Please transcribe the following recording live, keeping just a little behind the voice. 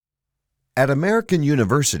At American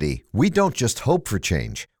University, we don't just hope for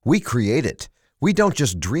change, we create it. We don't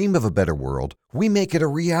just dream of a better world, we make it a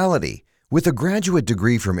reality. With a graduate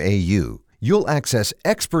degree from AU, you'll access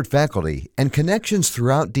expert faculty and connections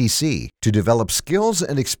throughout DC to develop skills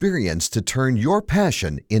and experience to turn your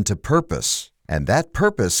passion into purpose. And that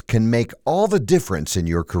purpose can make all the difference in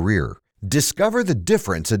your career. Discover the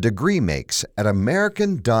difference a degree makes at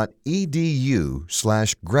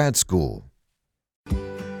american.edu/grad school.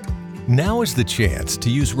 Now is the chance to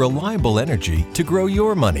use reliable energy to grow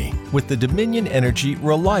your money with the Dominion Energy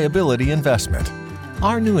Reliability Investment.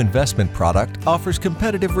 Our new investment product offers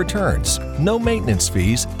competitive returns, no maintenance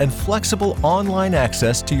fees, and flexible online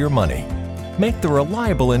access to your money. Make the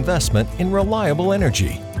reliable investment in reliable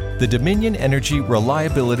energy. The Dominion Energy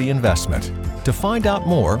Reliability Investment. To find out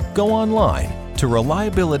more, go online to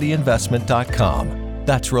reliabilityinvestment.com.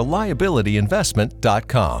 That's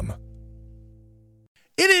reliabilityinvestment.com.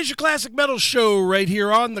 It is your Classic Metal Show right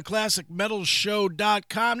here on the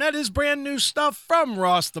ClassicMetalShow.com. That is brand new stuff from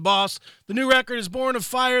Ross the Boss. The new record is Born of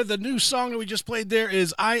Fire. The new song that we just played there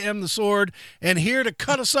is I Am the Sword. And here to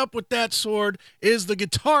cut us up with that sword is the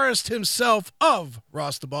guitarist himself of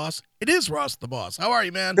Ross the Boss. It is Ross the Boss. How are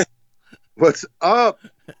you, man? What's up?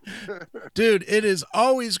 Dude, it is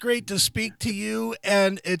always great to speak to you.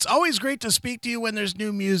 And it's always great to speak to you when there's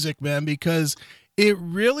new music, man, because it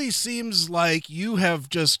really seems like you have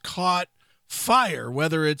just caught fire,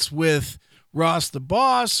 whether it's with Ross the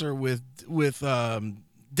Boss or with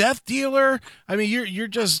Death Dealer. I mean, you're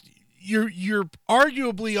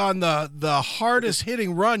arguably on the hardest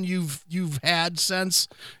hitting run you've had since,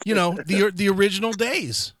 the original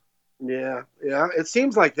days. Yeah, it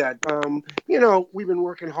seems like that. We've been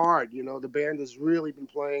working hard. The band has really been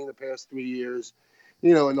playing the past 3 years.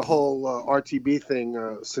 And the whole RTB thing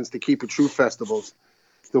since the Keep It True festivals,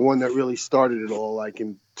 the one that really started it all, like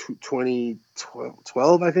in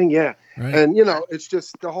 2012, I think. Yeah. Right. And, it's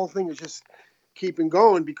just the whole thing is just keeping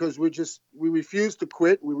going because we refuse to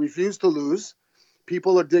quit. We refuse to lose.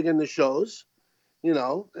 People are digging the shows,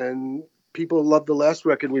 and people love the last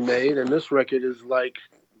record we made. And this record is like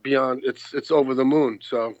beyond, it's over the moon.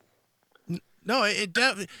 So. No,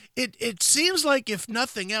 it seems like if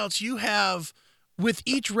nothing else, you have, with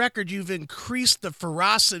each record, you've increased the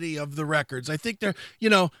ferocity of the records. I think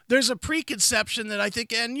there's a preconception that I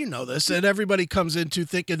think, and this, that everybody comes into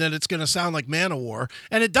thinking that it's going to sound like Manowar,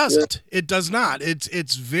 and it doesn't. Yeah. It does not. It's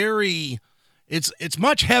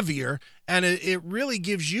much heavier, and it really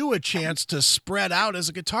gives you a chance to spread out as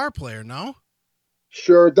a guitar player. No?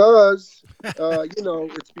 Sure does.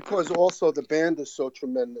 It's because also the band is so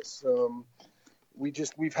tremendous.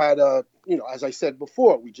 We've had as I said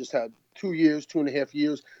before, we just had 2.5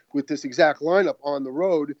 years with this exact lineup on the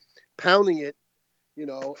road, pounding it,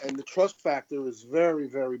 and the trust factor is very,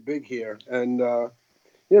 very big here. And,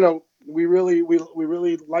 we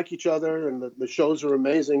really like each other, and the shows are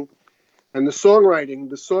amazing. And the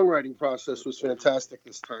songwriting process was fantastic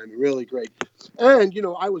this time, really great. And,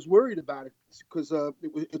 I was worried about it because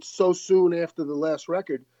it's so soon after the last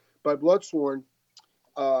record by Bloodsworn.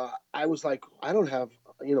 I was like, I don't have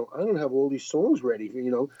all these songs ready,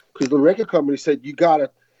 because the record company said,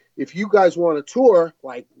 if you guys want to tour,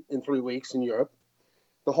 like in 3 weeks in Europe,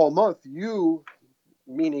 the whole month, you,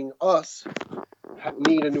 meaning us,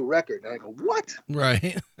 need a new record. And I go, what?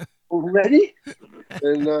 Right. Already?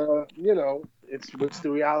 And, it's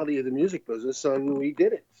the reality of the music business, and we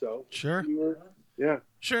did it. So sure. Yeah.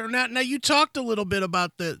 Sure. Now you talked a little bit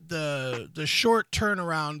about the short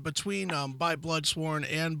turnaround between By Bloodsworn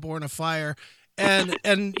and Born of Fire, and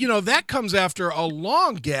that comes after a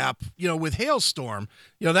long gap. With Hailstorm,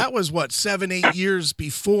 that was 7-8 years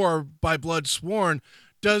before By Bloodsworn.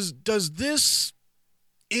 Does this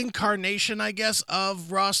incarnation, I guess,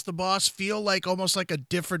 of Ross the Boss feel like almost like a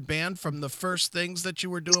different band from the first things that you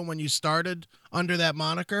were doing when you started under that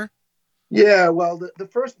moniker? Yeah, well, the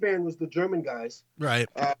first band was the German guys, right?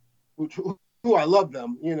 Who I love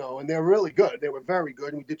them, and they're really good. They were very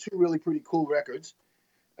good. And we did 2 really pretty cool records,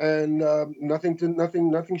 and nothing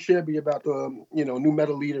shabby about the new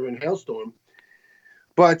metal leader in Hailstorm.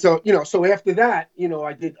 But so after that,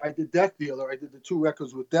 I did Death Dealer. I did the 2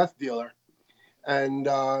 records with Death Dealer, and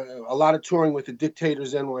a lot of touring with the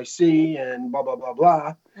Dictators NYC and blah blah blah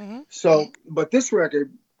blah. Mm-hmm. So, but this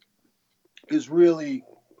record is really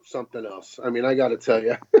something else. I mean, I got to tell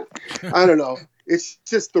you, I don't know. It's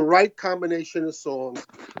just the right combination of songs,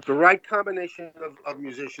 the right combination of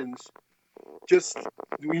musicians. Just,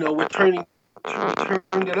 we're turned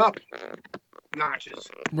it up notches.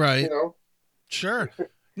 Right. Sure.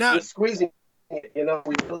 Now, we're squeezing it,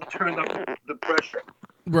 we really turned up the pressure.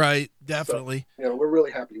 Right, definitely. So, we're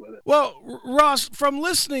really happy with it. Well, Ross, from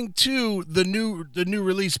listening to the new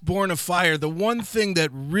release, Born of Fire, the one thing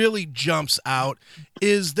that really jumps out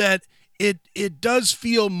is that it does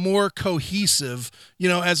feel more cohesive,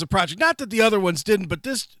 as a project. Not that the other ones didn't, but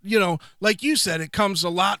this, like you said, it comes a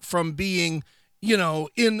lot from being,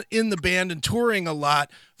 in the band and touring a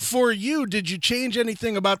lot. For you, did you change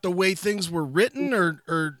anything about the way things were written,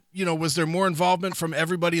 or was there more involvement from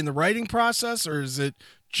everybody in the writing process, or is it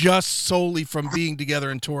just solely from being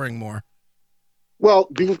together and touring more? Well,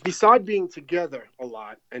 beside being together a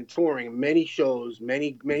lot and touring many shows,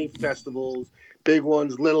 many festivals, big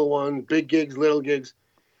ones, little ones, big gigs, little gigs,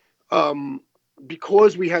 um,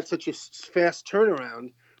 because we had such a fast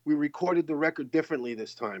turnaround, we recorded the record differently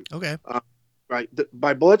this time. Okay. Right,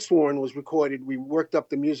 by Bloodsworn was recorded. We worked up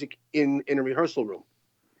the music in a rehearsal room.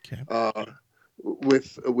 Okay.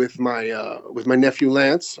 With my nephew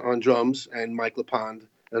Lance on drums and Mike LaPond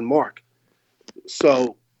and Mark.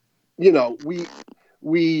 So, we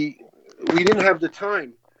we didn't have the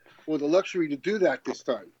time or the luxury to do that this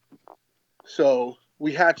time. So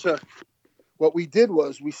we had to. What we did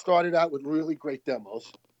was we started out with really great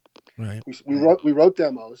demos. Right. We wrote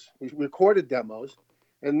demos. We recorded demos,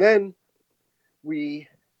 and then we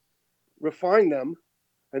refined them,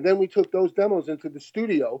 and then we took those demos into the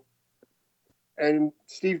studio, and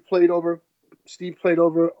Steve played over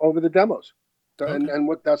the demos, and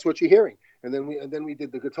Okay. that's what you're hearing. And then we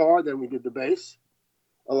did the guitar, then we did the bass,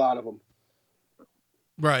 a lot of them.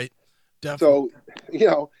 Right. Definitely.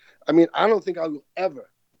 So, I don't think I will ever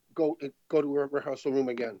go to a rehearsal room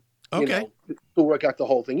again. Okay. To work out the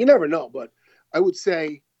whole thing. You never know, but I would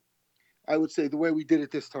say the way we did it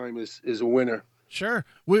this time is a winner. Sure.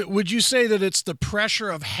 Would you say that it's the pressure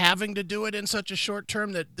of having to do it in such a short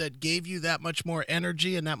term that gave you that much more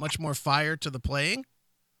energy and that much more fire to the playing?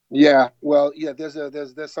 Yeah, well, yeah.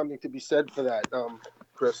 There's something to be said for that,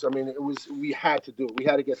 Chris. I mean, we had to do it. We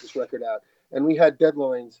had to get this record out, and we had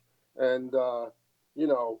deadlines. And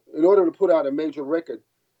in order to put out a major record,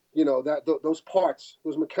 those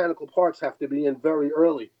mechanical parts have to be in very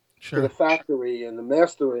early to the Sure. factory, and the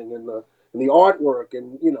mastering and the artwork,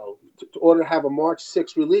 and to order to have a March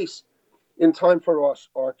 6th release in time for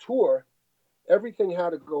our tour. Everything had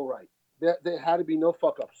to go right. There had to be no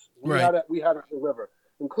fuck ups. Right. We had to deliver,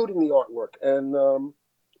 including the artwork, and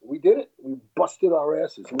we did it. We busted our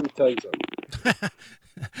asses. Let me tell you something.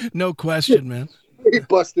 No question, man. We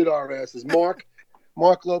busted our asses. Mark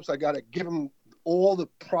Lopes, I gotta give him all the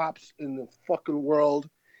props in the fucking world.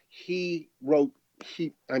 He wrote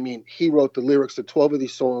he wrote the lyrics to 12 of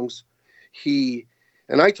these songs.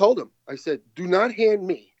 And I told him, I said, do not hand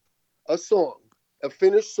me a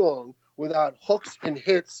finished song without hooks and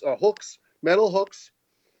hits, or metal hooks,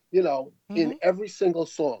 in every single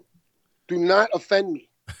song. Do not offend me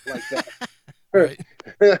like Right.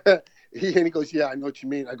 that. And he goes, yeah, I know what you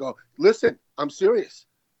mean. I go, listen, I'm serious.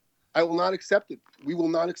 I will not accept it.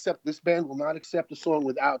 This band will not accept a song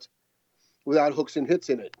without hooks and hits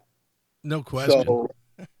in it. No question. So,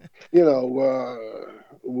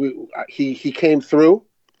 he came through.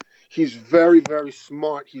 He's very, very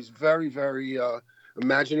smart. He's very, very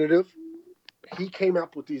imaginative. He came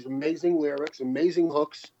up with these amazing lyrics, amazing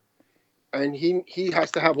hooks, and he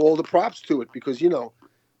has to have all the props to it, because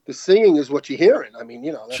the singing is what you're hearing. I mean,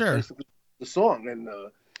 that's Sure. basically the song. And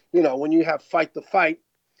when you have Fight the Fight,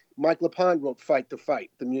 Mike LaPond wrote Fight the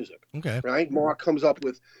Fight, the music. Okay. Right? Mark comes up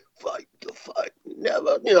with Fight the Fight,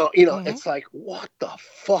 never. It's like, what the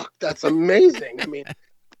fuck? That's amazing. I mean,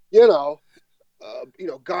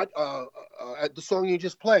 God, the song you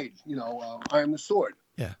just played, I Am the Sword.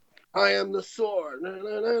 Yeah. I am the sword. Na,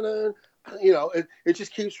 na, na, na. It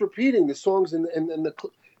just keeps repeating. The songs and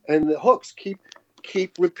the hooks keep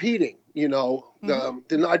repeating.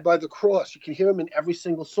 Denied by the Cross. You can hear them in every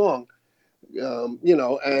single song.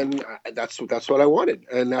 And that's what I wanted,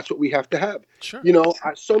 and that's what we have to have. Sure.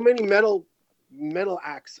 So many metal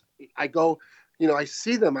acts. I go, I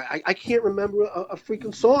see them. I can't remember a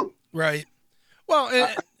freaking song. Right.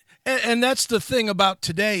 Well, and that's the thing about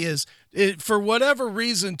today is, for whatever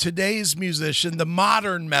reason, today's musician, the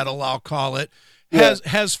modern metal, I'll call it,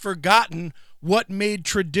 has forgotten what made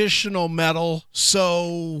traditional metal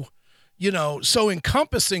so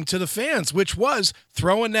encompassing to the fans, which was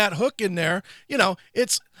throwing that hook in there.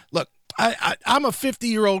 Look, I'm a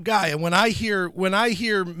 50-year-old guy, and when I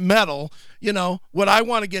hear metal, what I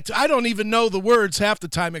want to get to, I don't even know the words half the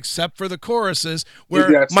time except for the choruses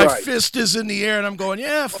where That's my right. fist is in the air and I'm going,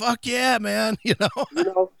 yeah, fuck yeah, man.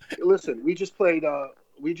 Listen, we just played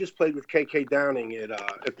with KK Downing at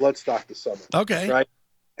Bloodstock this summer. Okay. Right.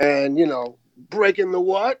 And breaking the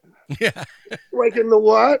what? Yeah. Like in the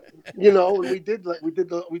what? You know, and we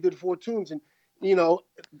did four tunes, and you know,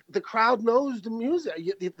 the crowd knows the music.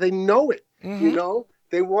 They know it. You Hmm. know,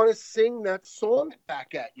 they want to sing that song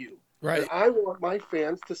back at you, and Right. I want my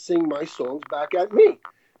fans to sing my songs back at me,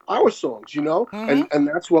 our songs. You know, Hmm. and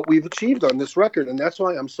that's what we've achieved on this record, and that's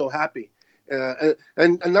why I'm so happy.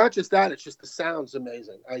 And not just that, it's just the sound's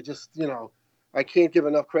amazing. I just, you know, I can't give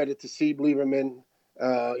enough credit to Sieb Lieberman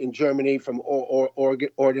in Germany from Orden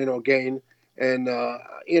Orgain, and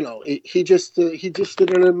you know, he just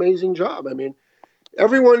did an amazing job. I mean,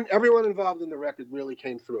 everyone involved in the record really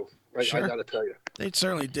came through. I Sure. got to tell you. They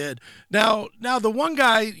certainly did. Now the one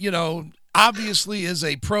guy, obviously is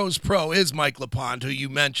a pro's pro is Mike LaPond, who you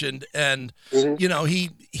mentioned, and Hmm.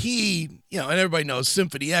 and everybody knows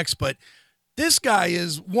Symphony X, but this guy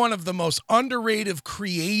is one of the most underrated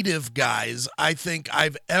creative guys I think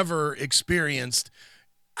I've ever experienced.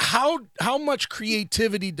 How much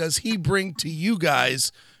creativity does he bring to you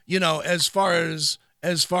guys, as far as,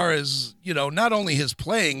 not only his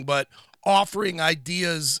playing, but offering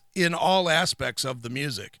ideas in all aspects of the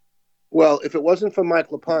music? Well, if it wasn't for Mike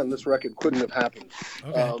LaPond, this record couldn't have happened.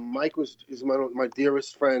 Okay. Mike is one of my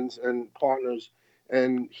dearest friends and partners,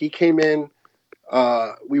 and he came in.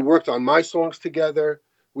 We worked on my songs together.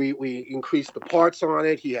 We increased the parts on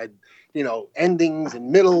it. He had, you know, endings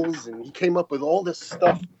and middles, and he came up with all this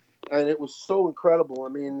stuff, and it was so incredible. I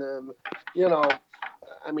mean, you know,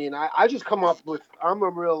 I just come up with. I'm a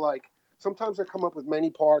real like. Sometimes I come up with many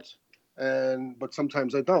parts, but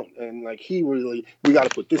sometimes I don't. And like he really, we got to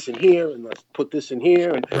put this in here, and let's put this in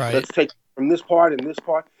here, and Right. let's take from this part and this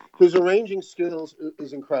part. His arranging skills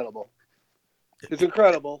is incredible. It's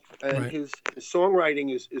incredible, and Right. his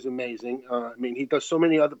songwriting is amazing. I mean, he does so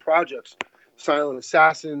many other projects, Silent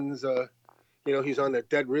Assassins. You know, he's on the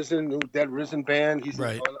new Dead Risen band. He's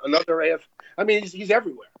Right. on another AF. I mean, he's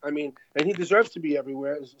everywhere. I mean, and he deserves to be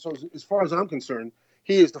everywhere. So as far as I'm concerned,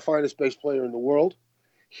 he is the finest bass player in the world.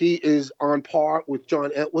 He is on par with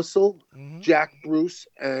John Entwistle, Hmm. Jack Bruce,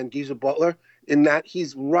 and Geezer Butler in that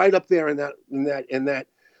he's right up there in that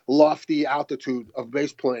lofty altitude of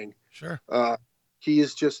bass playing. Sure. Uh, he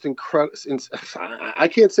is just incredible. I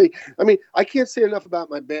can't say. I mean, I can't say enough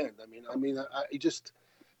about my band. I just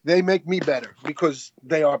they make me better because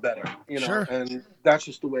they are better. You know, Sure. and that's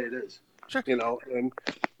just the way it is. Sure. And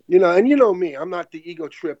you know me. I'm not the ego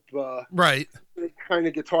trip Right. kind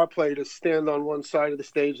of guitar player to stand on one side of the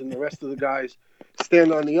stage and the rest of the guys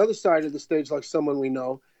stand on the other side of the stage like someone we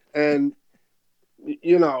know. And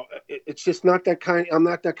you know, it's just not that kind. I'm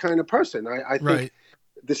not that kind of person. I think Right.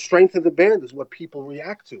 the strength of the band is what people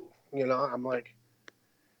react to. You know, I'm like,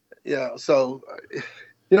 yeah. So,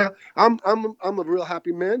 you know, I'm a real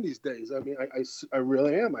happy man these days. I mean, I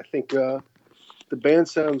really am. I think the band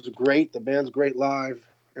sounds great. The band's great live,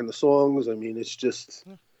 and the songs. I mean, it's just,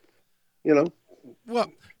 you know,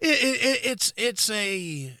 Well, it's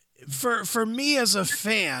a for me as a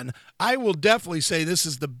fan, I will definitely say this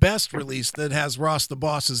is the best release that has Ross the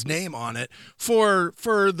Boss's name on it for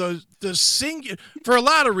the for a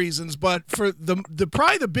lot of reasons, but for the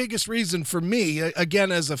probably the biggest reason for me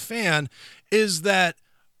again as a fan is that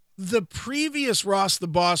the previous Ross the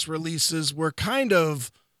Boss releases were kind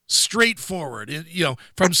of straightforward.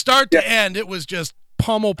 From start yeah, to end, it was just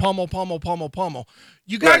pummel, pummel, pummel, pummel, pummel.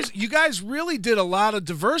 You right. guys, you guys really did a lot of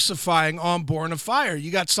diversifying on Born of Fire.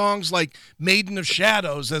 You got songs like Maiden of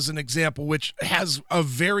Shadows as an example, which has a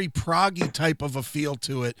very proggy type of a feel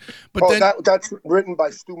to it. But Oh, then, that's written by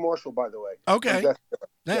Stu Marshall, by the way. okay, yeah,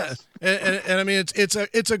 Yes. and I mean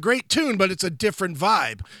it's a great tune, but it's a different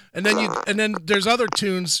vibe. And then there's other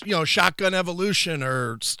tunes, Shotgun Evolution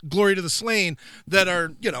or Glory to the Slain that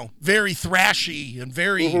are very thrashy and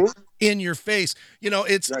very Mm-hmm. in your face.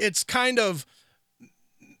 It's Right. it's kind of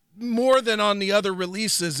more than on the other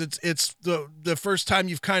releases. It's the first time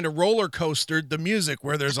you've kind of roller coastered the music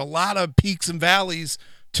where there's a lot of peaks and valleys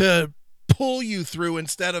to pull you through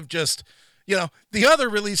instead of just the other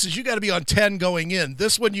releases you got to be on 10 going in.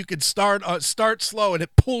 This one you could start slow and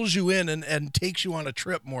it pulls you in and takes you on a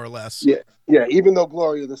trip more or less. Yeah, yeah. Even though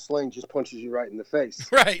Gloria the Sling just punches you right in the face.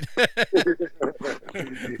 Right.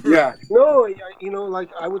 Yeah. Right. No, you know, like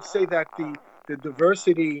I would say that the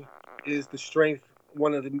diversity is the strength.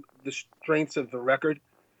 One of the strengths of the record.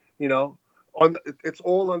 You know, it's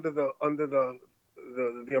all under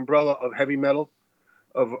the umbrella of heavy metal,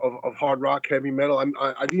 of hard rock heavy metal.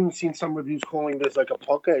 I've even seen some reviews calling this like a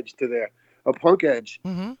punk edge to there, a punk edge.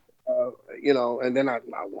 Mm-hmm. You know, and then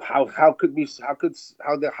how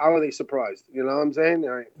are they surprised? You know what I'm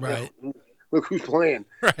saying? Right. Look who's playing.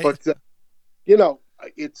 Right. But you know,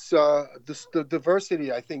 it's the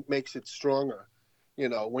diversity I think makes it stronger.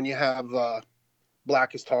 when you have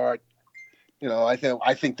Blackest Heart, I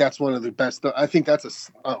think that's one of the best. I think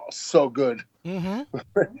that's so good. Mm-hmm.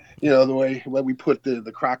 The way when we put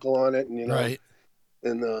the crackle on it, and Right.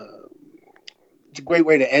 and it's a great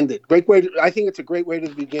way to end it. Great way. I think it's a great way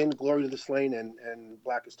to begin. Glory to the Slain and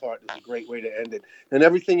Blackest Heart is a great way to end it. And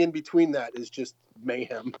everything in between that is just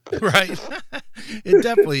mayhem. Right. It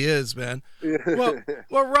definitely is, man. Well, Yeah.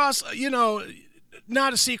 well, Ross,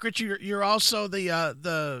 not a secret. You're also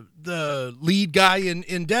the lead guy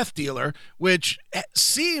in Death Dealer, which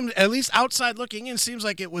seemed, at least outside looking in, seems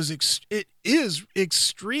like it is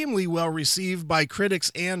extremely well received by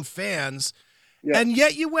critics and fans. And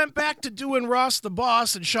yet you went back to doing Ross the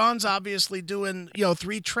Boss, and Sean's obviously doing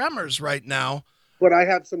Three Tremors right now. But I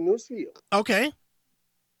have some news for you. Okay.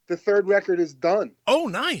 The third record is done. Oh,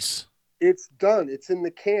 nice. It's done. It's in the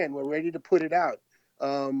can. We're ready to put it out.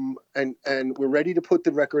 And we're ready to put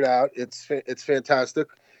the record out. It's fantastic,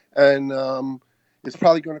 and it's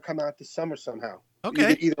probably going to come out this summer somehow.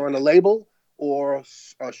 Okay. Either on a label or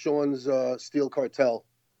Sean's Steel Cartel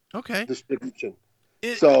distribution.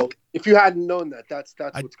 So if you hadn't known that, that's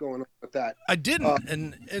what's going on with that. I didn't,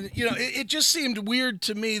 and it just seemed weird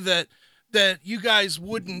to me that you guys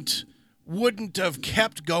wouldn't have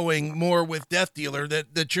kept going more with Death Dealer.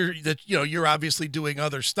 That you're obviously doing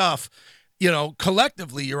other stuff.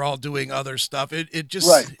 Collectively you're all doing other stuff. It just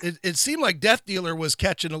right. it seemed like Death Dealer was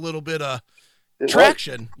catching a little bit of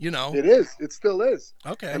traction. It is. It still is.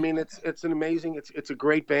 Okay. I mean, it's an amazing. It's a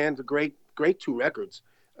great band. A great two records.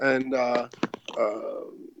 And I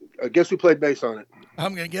guess who played bass on it?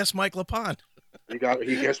 I'm gonna guess Mike LaPont. He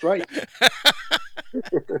guessed right.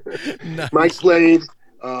 Nice. Mike played.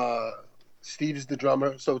 Steve's the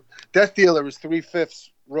drummer. So Death Dealer is 3/5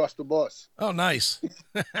 Ross the Boss. Oh, nice.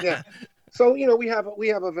 Yeah. So we have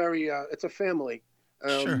a very it's a family.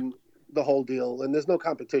 Sure. The whole deal, and there's no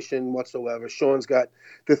competition whatsoever. Sean's got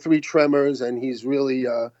the Three Tremors, and he's really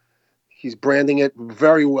he's branding it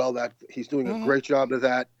very well. That he's doing a great job of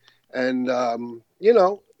that, and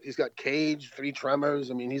he's got Cage, Three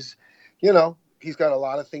Tremors. I mean, he's got a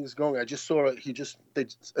lot of things going. I just saw an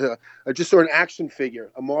action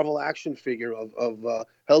figure, a Marvel action figure of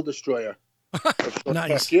Hell Destroyer.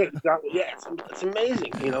 Nice. Yeah, it's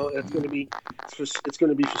amazing. It's going to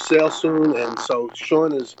be for sale soon, and so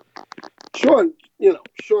Sean is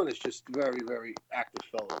just very, very active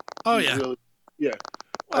fellow. Oh, He's yeah. really, yeah.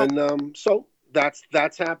 Well, And so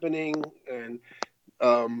that's happening, and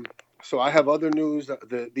so I have other news.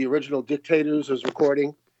 The original Dictators is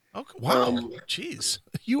recording. okay. Wow. Jeez,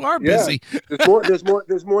 you are busy.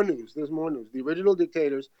 There's more news. The original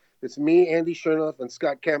Dictators. It's me, Andy Chernoff, and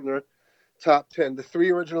Scott Kempner. Top 10. The three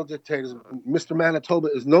original Dictators. Mr. Manitoba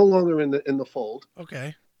is no longer in the fold.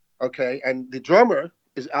 Okay. Okay, and the drummer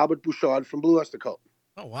is Albert Bouchard from Blue Oyster Cult.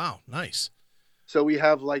 Oh, wow. Nice. So we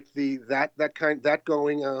have like that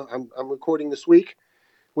going. I'm recording this week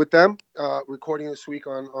with them. Recording this week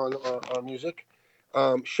on music.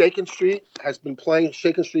 Shaken Street has been playing.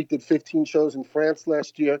 Shaken Street did 15 shows in France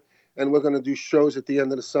last year, and we're going to do shows at the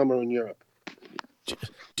end of the summer in Europe.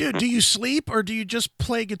 Dude, do you sleep or do you just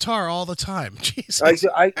play guitar all the time? Jesus.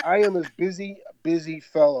 I am a busy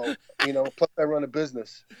fellow. Plus I run a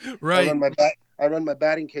business. Right. I run my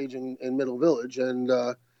batting cage in Middle Village, and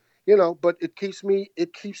but it keeps me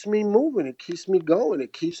moving. It keeps me going.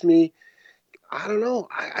 It keeps me. I don't know.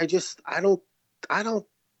 I don't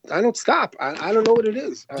stop. I don't know what it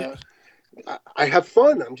is. I have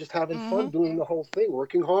fun. I'm just having fun doing the whole thing.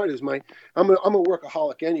 Working hard is I'm a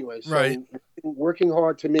workaholic anyway. So right. Working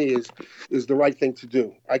hard to me is the right thing to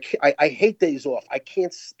do. I hate days off. I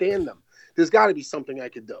can't stand them. There's got to be something I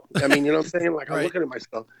could do. I mean, you know what I'm saying? Like right. I'm looking at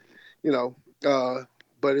myself,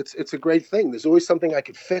 but it's a great thing. There's always something I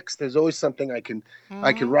could fix. There's always something I can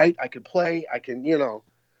write. I could play. I can, Yeah.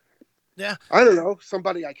 I don't know,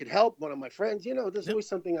 somebody I could help, one of my friends, there's always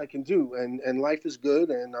something I can do, and life is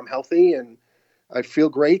good, and I'm healthy, and I feel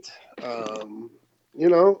great, Yeah.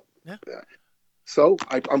 So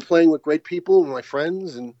I'm playing with great people and my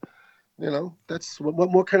friends, and, that's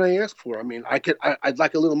what more can I ask for? I mean, I'd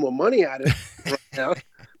like a little more money at it right now,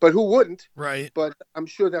 but who wouldn't? Right. But I'm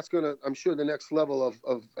sure the next level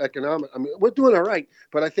of economic, I mean, we're doing all right,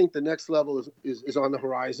 but I think the next level is on the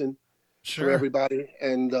horizon for everybody,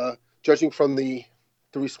 and, judging from the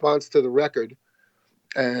response to the record,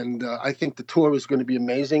 and I think the tour is going to be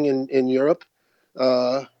amazing in Europe.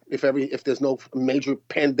 If there's no major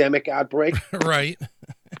pandemic outbreak, right?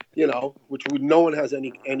 Which no one has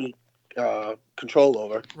any control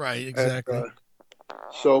over. Right, exactly. And,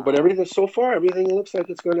 but everything looks like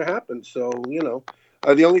it's going to happen. So the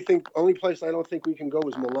only place I don't think we can go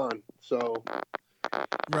is Milan. So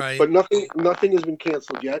Right. But nothing has been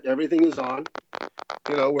canceled yet. Everything is on.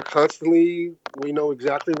 We know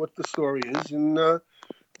exactly what the story is, and the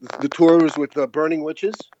tour is with Burning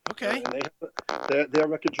Witches, Okay. and their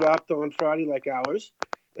record dropped on Friday, like ours,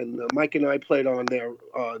 and Mike and I played on their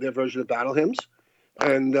version of Battle Hymns,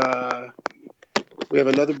 and we have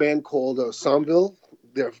another band called Somville.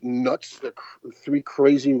 They're nuts. They're three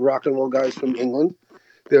crazy rock and roll guys from England.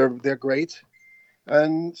 They're great,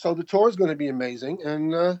 and so the tour is going to be amazing,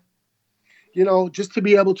 and just to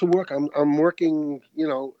be able to work, I'm working,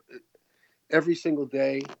 every single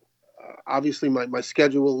day. Obviously, my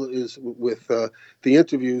schedule is with the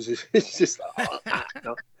interviews. It's just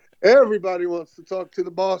everybody wants to talk to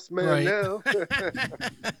the boss man Right. now.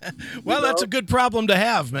 you Well, that's a know, good problem to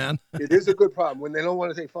have, man. it is a good problem when they don't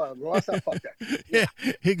want to take fun. Ross, fuck that. Yeah, Yeah,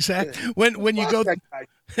 yeah. exactly. When you Fuck go that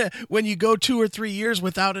guy. when you go 2 or 3 years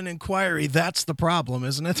without an inquiry, that's the problem,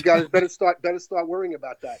 isn't it? You guys better start worrying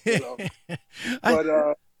about that. I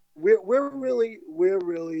But we're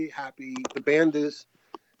really happy. The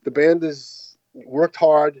band is worked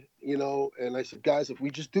hard, and I said, guys, if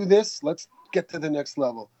we just do this, let's get to the next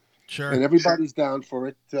level. Sure. And everybody's down for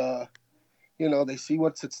it. They see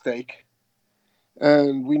what's at stake.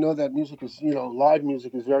 And we know that music is, live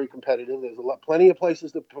music is very competitive. There's plenty of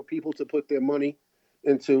places for people to put their money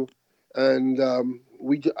into. And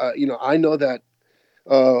I know that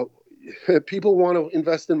uh, people want to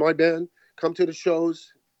invest in my band, come to the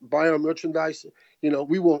shows, buy our merchandise.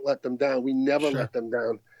 We won't let them down. We never Sure. let them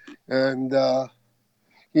down. And the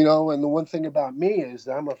one thing about me is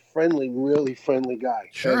that I'm a really friendly guy.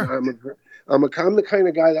 And Sure. I'm the kind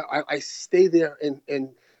of guy that I stay there and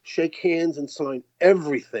shake hands and sign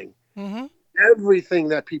everything, Mhm. everything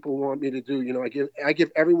that people want me to do. I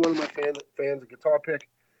give every one of my fans a guitar pick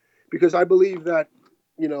because I believe that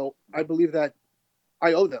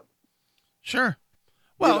I owe them. Sure.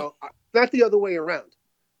 Well, Not the other way around.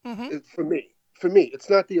 mhm. For me, it's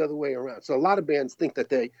not the other way around. So a lot of bands think that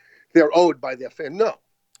they're owed by their fan. No,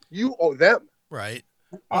 you owe them. Right.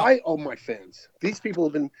 Well, I owe my fans. These people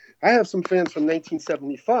have been. I have some fans from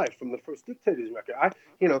 1975, from the first Dictators record.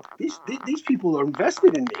 These people are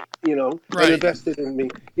invested in me, and right. invested in me,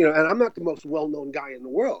 and I'm not the most well-known guy in the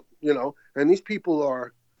world, and these people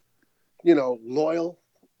are, loyal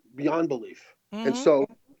beyond belief, and Mhm. so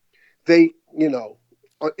they,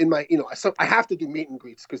 in my, so I have to do meet and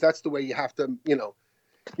greets because that's the way you have to,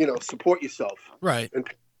 support yourself Right. and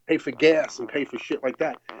pay for gas and pay for shit like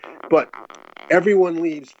that. But everyone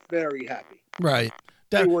leaves very happy. Right.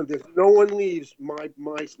 That No one leaves my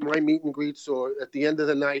meet and greets or at the end of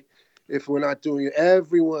the night if we're not doing it.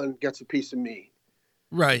 Everyone gets a piece of me.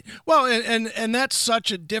 Right. Well, and that's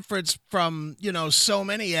such a difference from, so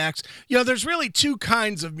many acts. There's really two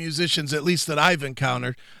kinds of musicians, at least that I've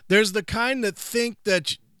encountered. There's the kind that think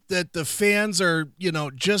that the fans are,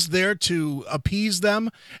 just there to appease them,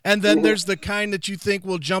 and then Mhm. there's the kind that you think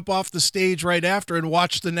will jump off the stage right after and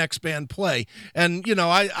watch the next band play. And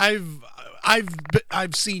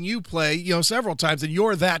I've seen you play, several times, and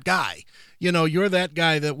you're that guy. You're that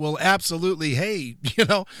guy that will absolutely, hey,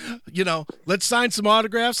 let's sign some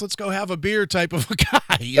autographs, let's go have a beer type of a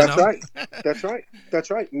guy, That's right. That's right. That's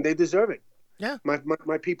right. And they deserve it. Yeah,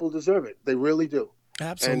 My people deserve it. They really do. And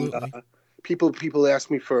absolutely. people ask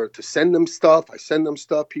me to send them stuff. I send them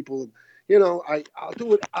stuff. People, I'll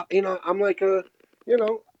do it. I'm like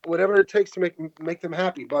whatever it takes to make them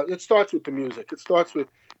happy. But it starts with the music. It starts with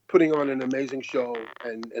putting on an amazing show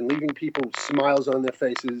and leaving people smiles on their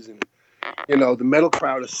faces. And the metal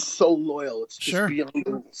crowd is so loyal. It's just Sure.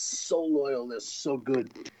 beyond so loyal. They're so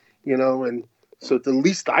good. And so the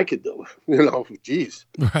least I could do, geez.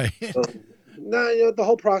 Right. No, the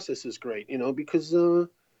whole process is great, because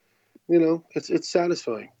it's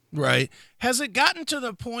satisfying. Right. Has it gotten to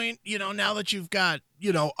the point, now that you've got,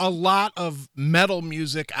 a lot of metal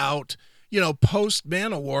music out, post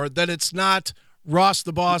Manowar, that it's not Ross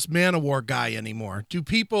the Boss Manowar guy anymore? Do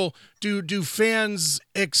fans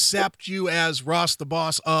accept you as Ross the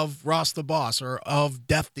Boss of Ross the Boss or of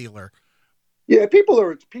Death Dealer? Yeah, people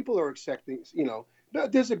are accepting.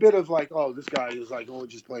 There's a bit of like, oh, this guy is like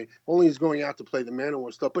only is going out to play the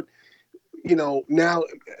Manowar stuff. But now,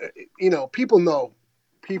 people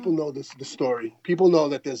know the story. People know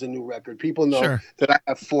that there's a new record. People know Sure. that I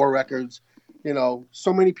have 4 records.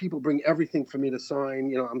 So many people bring everything for me to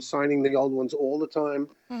sign. I'm signing the old ones all the time.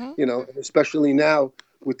 Hmm. And especially now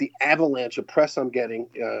with the avalanche of press I'm getting,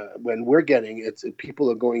 when we're getting, people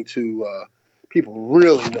are going to people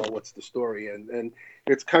really know what's the story, and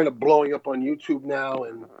it's kind of blowing up on YouTube now,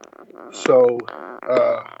 and so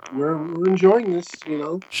we're enjoying this.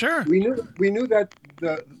 Sure. We knew that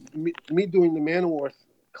me doing the Manowar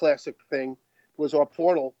classic thing was our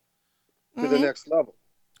portal to the next level,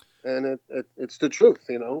 and it's the truth.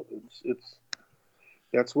 It's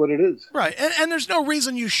that's what it is. Right, and there's no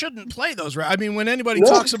reason you shouldn't play those. Right? I mean, when anybody No.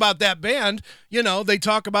 talks about that band, they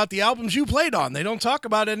talk about the albums you played on. They don't talk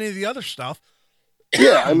about any of the other stuff.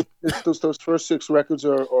 Yeah, I mean, those first 6 records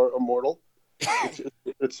are immortal. I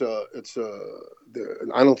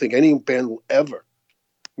don't think any band will ever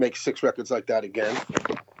make 6 records like that again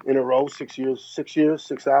in a row. 6 years, 6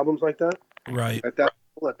 albums like that. Right. At that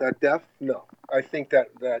depth, no. I think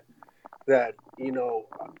that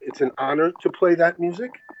it's an honor to play that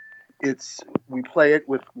music. We play it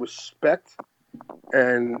with respect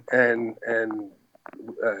and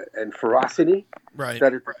ferocity Right.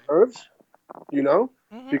 that it deserves.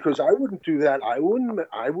 Because I wouldn't do that. I wouldn't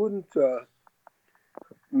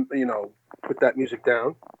put that music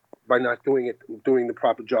down by not doing the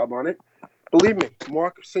proper job on it. Believe me,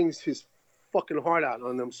 Mark sings his fucking heart out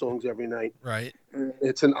on them songs every night. Right.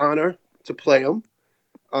 It's an honor to play them.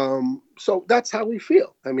 So that's how we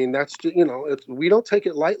feel. I mean, that's just, we don't take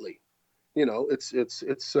it lightly.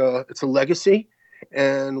 It's a legacy,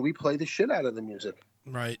 and we play the shit out of the music.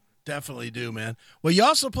 Right. Definitely do, man. Well, you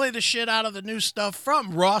also play the shit out of the new stuff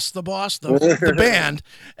from Ross the Boss, the band.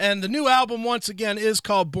 And the new album, once again, is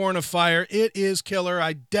called Born of Fire. It is killer.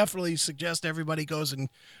 I definitely suggest everybody goes and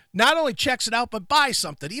not only checks it out, but buy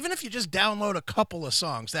something. Even if you just download a couple of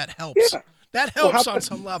songs, that helps. Yeah. That helps on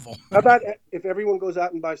some level. How about if everyone goes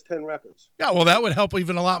out and buys 10 records? Yeah, well, that would help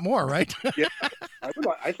even a lot more, right? Yeah,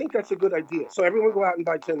 I think that's a good idea. So everyone go out and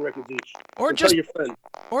buy 10 records each. Or and just tell your friend.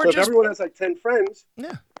 Or so just if everyone has like 10 friends.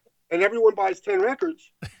 Yeah. And everyone buys 10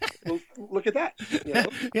 records. Well, look at that.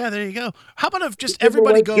 Yeah, there you go. How about if just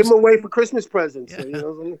everybody goes... Give them away for Christmas presents.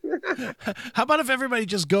 Yeah. How about if everybody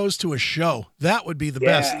just goes to a show? That would be the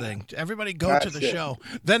best thing. Everybody go to the show.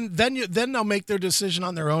 Then they'll make their decision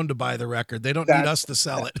on their own to buy the record. They don't need us to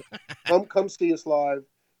sell it. Come see us live.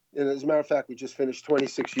 And as a matter of fact, we just finished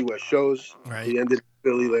 26 U.S. shows. Right. We ended in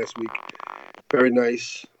Philly last week. Very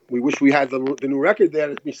nice. We wish we had the new record there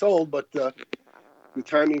to be sold, but... the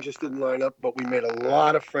timing just didn't line up, but we made a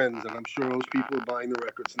lot of friends, and I'm sure those people are buying the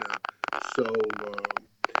records now. So,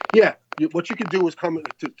 what you can do is come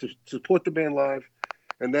to support the band live,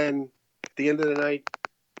 and then at the end of the night,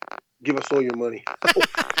 give us all your money.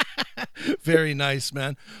 Very nice,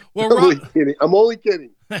 man. Well, I'm only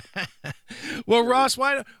kidding. Well, Ross,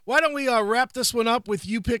 why don't we wrap this one up with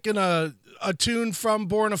you picking a tune from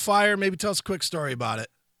Born of Fire? Maybe tell us a quick story about it.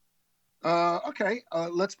 Okay.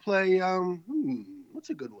 Let's play. What's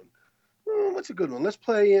a good one? Let's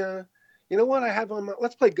play. You know what I have on my?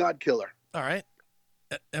 Let's play God Killer. All right.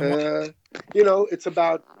 It's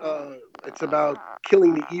about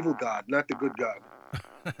killing the evil God, not the good God.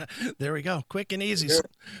 There we go. Quick and easy. Yeah.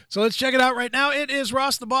 So let's check it out right now. It is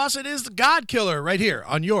Ross the Boss. It is the God Killer right here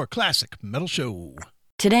on your Classic Metal Show.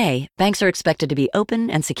 Today, banks are expected to be open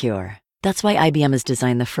and secure. That's why IBM has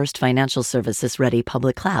designed the first financial services-ready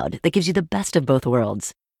public cloud that gives you the best of both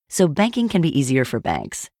worlds. So banking can be easier for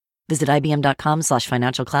banks. Visit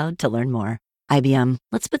IBM.com/financial cloud to learn more. IBM,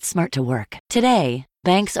 let's put smart to work. Today,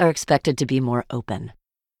 banks are expected to be more open,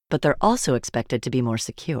 but they're also expected to be more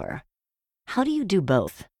secure. How do you do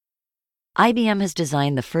both? IBM has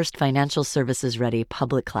designed the first financial services-ready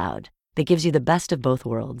public cloud that gives you the best of both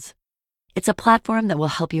worlds. It's a platform that will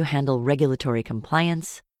help you handle regulatory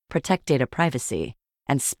compliance, protect data privacy,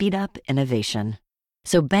 and speed up innovation.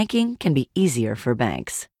 So banking can be easier for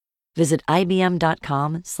banks. Visit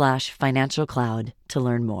IBM.com/financial cloud to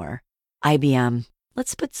learn more. IBM,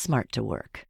 let's put smart to work.